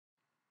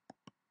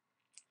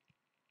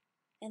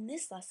In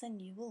this lesson,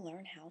 you will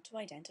learn how to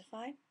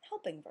identify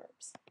helping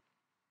verbs.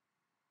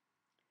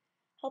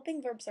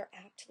 Helping verbs are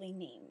aptly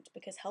named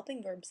because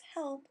helping verbs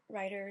help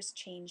writers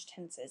change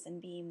tenses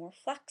and be more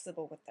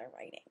flexible with their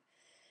writing.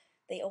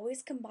 They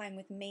always combine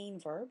with main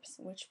verbs,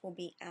 which will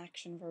be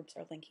action verbs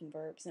or linking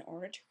verbs, in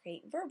order to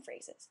create verb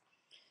phrases.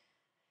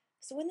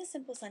 So in the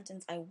simple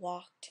sentence, I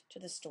walked to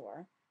the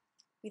store,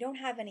 we don't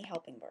have any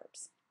helping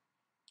verbs.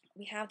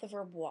 We have the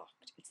verb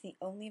walked. It's the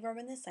only verb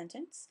in this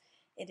sentence.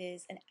 It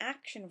is an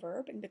action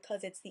verb, and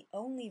because it's the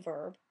only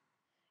verb,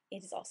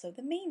 it is also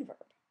the main verb.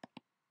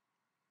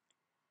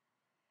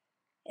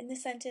 In the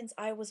sentence,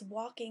 I was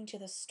walking to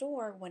the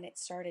store when it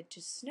started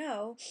to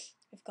snow,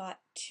 we've got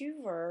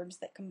two verbs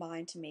that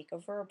combine to make a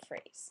verb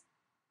phrase.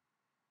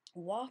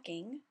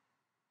 Walking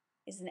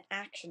is an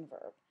action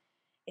verb.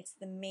 It's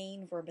the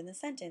main verb in the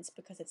sentence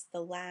because it's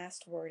the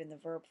last word in the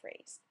verb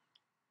phrase.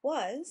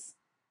 Was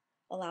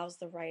allows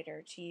the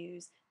writer to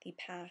use the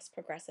past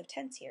progressive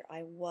tense here.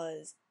 I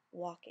was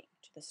walking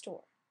to the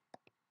store.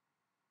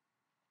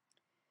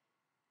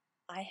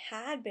 I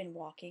had been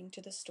walking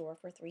to the store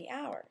for 3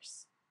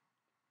 hours.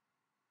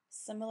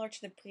 Similar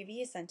to the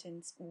previous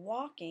sentence,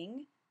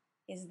 walking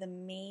is the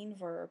main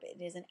verb.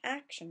 It is an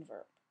action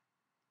verb.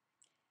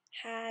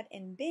 Had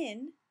and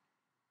been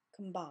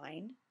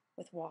combine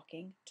with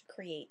walking to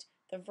create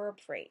the verb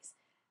phrase.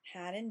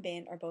 Had and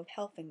been are both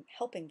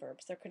helping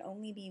verbs. There can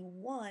only be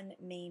one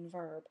main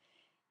verb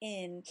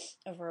in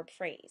a verb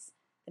phrase.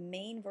 The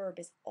main verb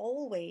is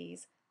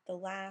always the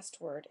last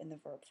word in the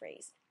verb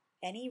phrase.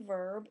 Any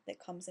verb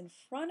that comes in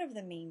front of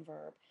the main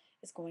verb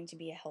is going to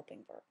be a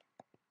helping verb.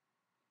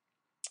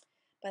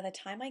 By the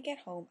time I get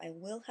home, I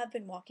will have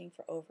been walking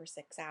for over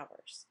 6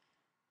 hours.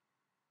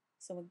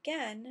 So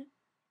again,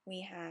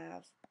 we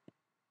have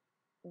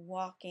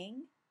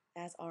walking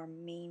as our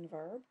main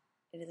verb.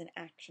 It is an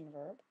action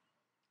verb.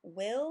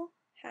 Will,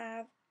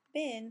 have,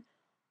 been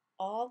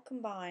all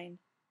combine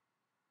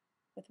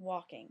with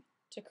walking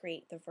to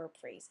create the verb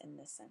phrase in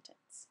this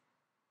sentence.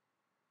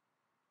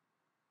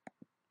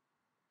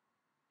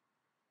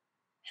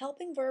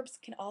 Helping verbs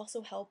can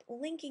also help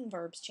linking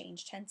verbs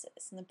change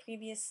tenses. In the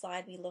previous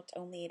slide, we looked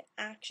only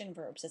at action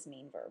verbs as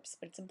main verbs,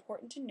 but it's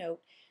important to note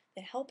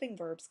that helping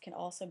verbs can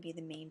also be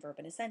the main verb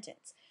in a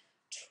sentence.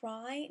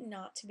 Try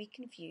not to be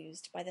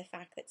confused by the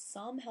fact that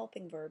some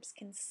helping verbs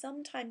can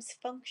sometimes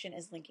function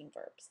as linking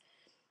verbs.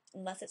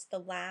 Unless it's the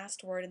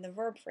last word in the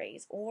verb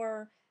phrase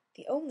or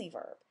the only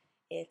verb,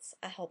 it's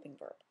a helping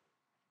verb.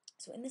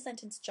 So in the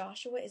sentence,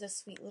 Joshua is a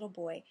sweet little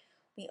boy,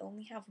 we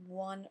only have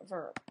one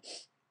verb,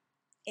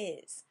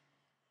 is.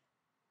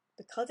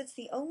 Because it's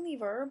the only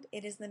verb,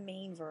 it is the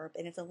main verb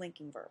and it's a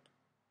linking verb.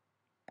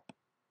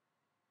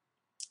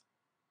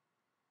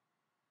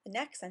 The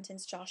next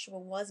sentence, Joshua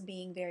was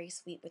being very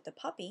sweet with the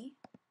puppy.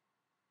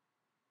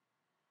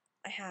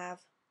 I have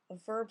a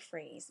verb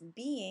phrase.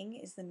 Being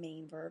is the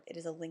main verb, it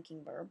is a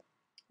linking verb.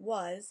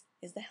 Was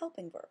is the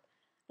helping verb.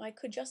 Now I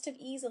could just have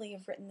easily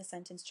have written the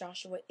sentence,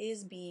 Joshua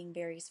is being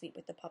very sweet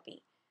with the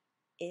puppy.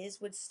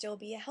 Is would still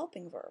be a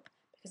helping verb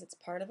because it's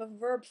part of a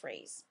verb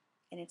phrase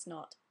and it's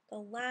not the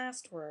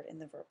last word in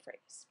the verb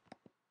phrase.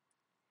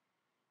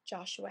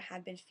 Joshua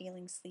had been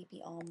feeling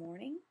sleepy all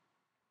morning.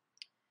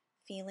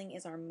 Feeling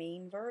is our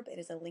main verb. It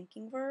is a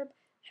linking verb.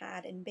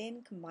 Had and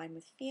been combine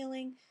with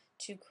feeling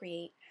to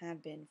create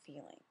had been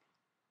feeling.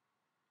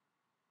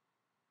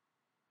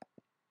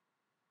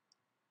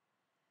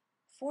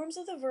 Forms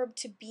of the verb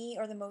to be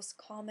are the most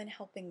common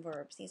helping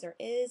verbs. These are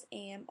is,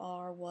 am,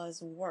 are, was,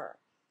 were.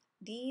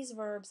 These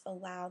verbs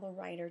allow the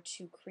writer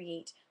to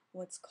create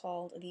what's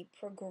called the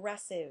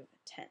progressive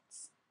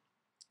tense.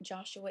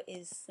 Joshua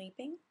is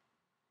sleeping.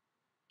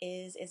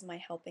 Is my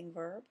helping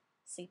verb.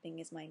 Sleeping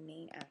is my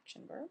main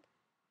action verb.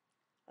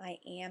 I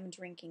am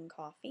drinking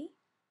coffee.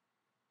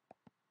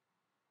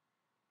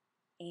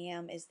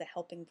 Am is the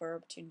helping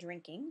verb to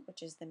drinking,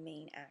 which is the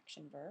main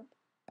action verb.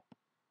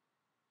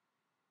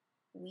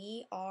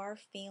 We are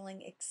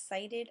feeling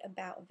excited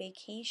about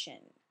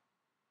vacation.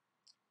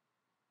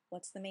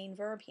 What's the main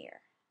verb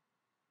here?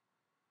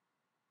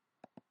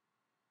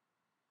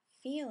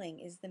 Feeling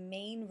is the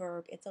main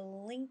verb. It's a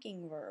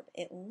linking verb.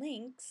 It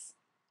links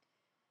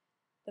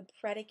the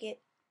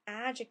predicate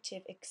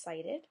adjective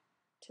excited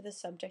to the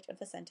subject of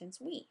the sentence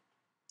we.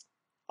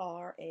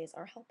 Are is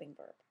our helping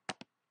verb.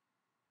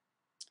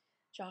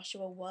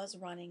 Joshua was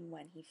running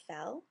when he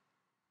fell.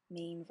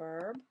 Main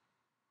verb.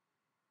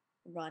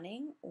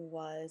 Running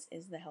was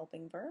is the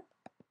helping verb.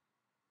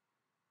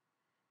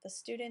 The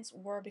students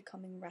were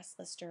becoming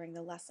restless during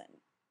the lesson.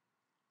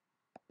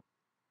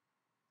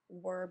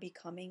 Were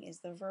becoming is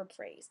the verb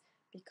phrase.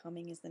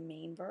 Becoming is the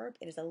main verb.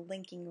 It is a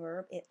linking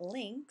verb. It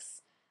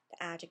links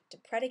the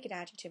predicate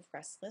adjective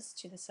restless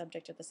to the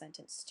subject of the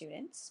sentence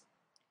students.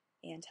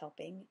 And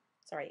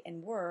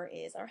were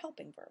is our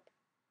helping verb.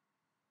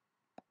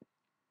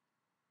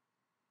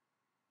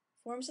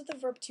 Forms of the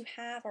verb to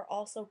have are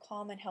also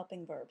common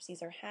helping verbs.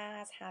 These are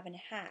has, have, and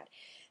had.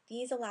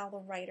 These allow the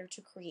writer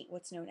to create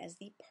what's known as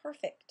the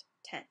perfect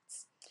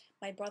tense.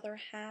 My brother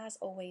has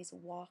always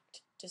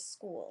walked to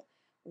school.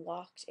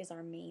 Walked is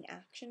our main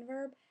action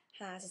verb,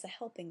 has is a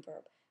helping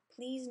verb.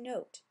 Please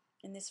note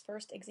in this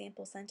first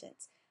example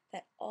sentence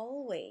that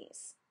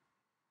always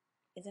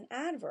is an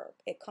adverb.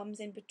 It comes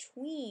in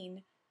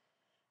between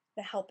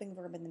the helping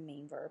verb and the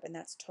main verb, and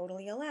that's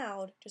totally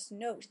allowed. Just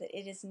note that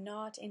it is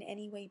not in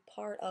any way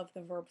part of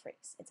the verb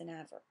phrase. It's an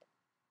adverb.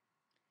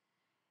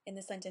 In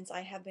the sentence,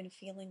 I have been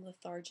feeling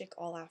lethargic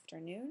all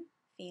afternoon.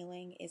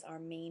 Feeling is our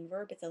main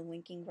verb. It's a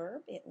linking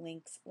verb. It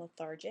links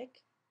lethargic,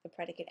 the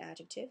predicate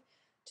adjective,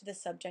 to the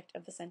subject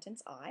of the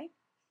sentence I.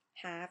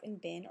 Have and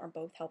been are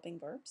both helping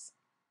verbs.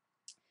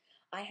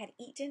 I had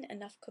eaten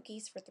enough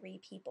cookies for 3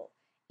 people.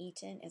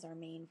 Eaten is our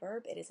main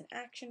verb. It is an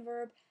action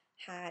verb.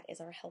 Had is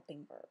our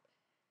helping verb.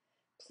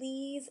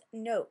 Please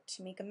note,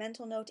 make a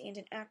mental note and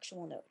an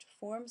actual note.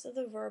 Forms of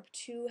the verb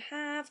to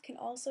have can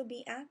also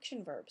be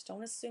action verbs.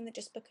 Don't assume that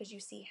just because you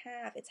see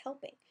have, it's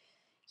helping.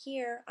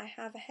 Here, I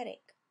have a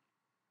headache.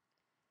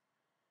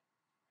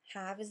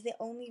 Have is the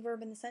only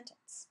verb in the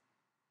sentence.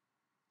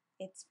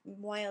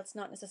 While it's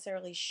not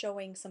necessarily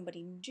showing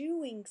somebody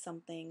doing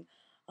something,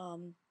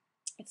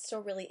 it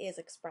still really is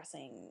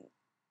expressing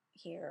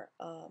here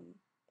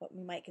what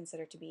we might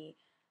consider to be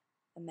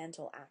a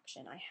mental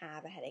action. I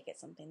have a headache.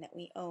 It's something that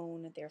we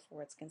own,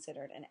 therefore it's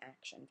considered an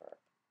action verb.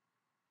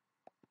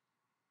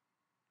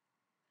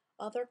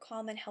 Other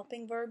common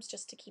helping verbs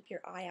just to keep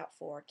your eye out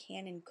for,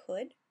 can and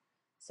could.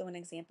 So an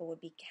example would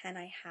be, can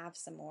I have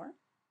some more?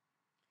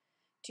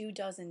 Do,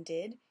 does, and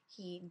did.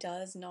 He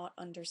does not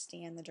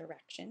understand the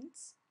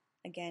directions.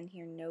 Again,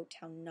 here note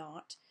how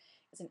not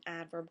is an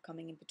adverb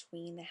coming in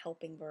between the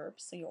helping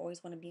verbs. So you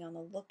always want to be on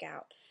the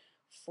lookout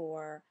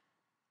for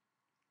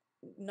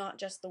not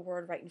just the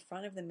word right in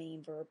front of the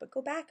main verb, but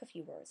go back a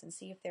few words and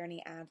see if there are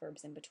any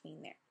adverbs in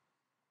between there.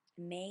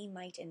 May,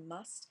 might, and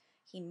must.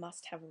 He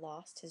must have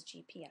lost his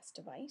GPS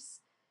device.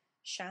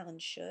 Shall and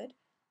should.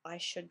 I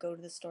should go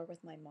to the store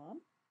with my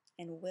mom.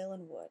 And will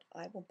and would.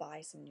 I will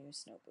buy some new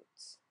snow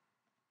boots.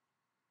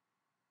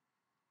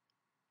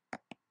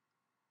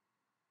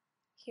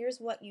 Here's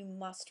what you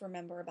must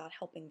remember about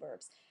helping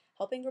verbs.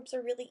 Helping verbs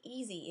are really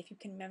easy if you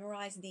can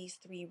memorize these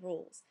 3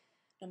 rules.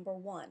 Number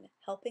 1,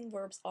 helping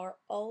verbs are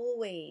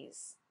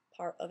always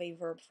part of a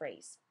verb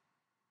phrase.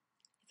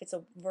 If it's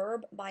a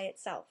verb by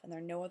itself and there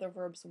are no other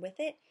verbs with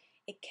it,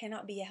 it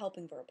cannot be a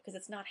helping verb because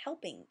it's not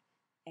helping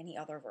any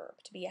other verb.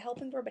 To be a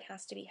helping verb, it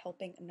has to be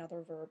helping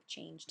another verb,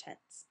 change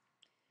tense.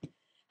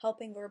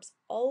 Helping verbs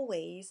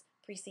always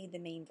precede the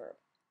main verb.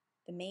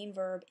 The main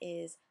verb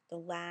is the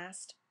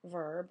last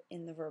verb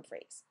in the verb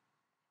phrase.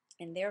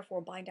 And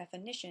therefore, by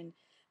definition,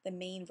 the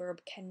main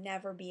verb can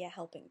never be a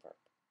helping verb.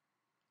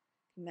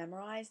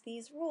 Memorize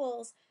these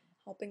rules.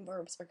 Helping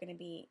verbs are going to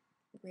be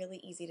really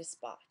easy to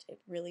spot. It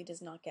really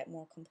does not get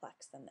more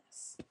complex than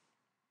this.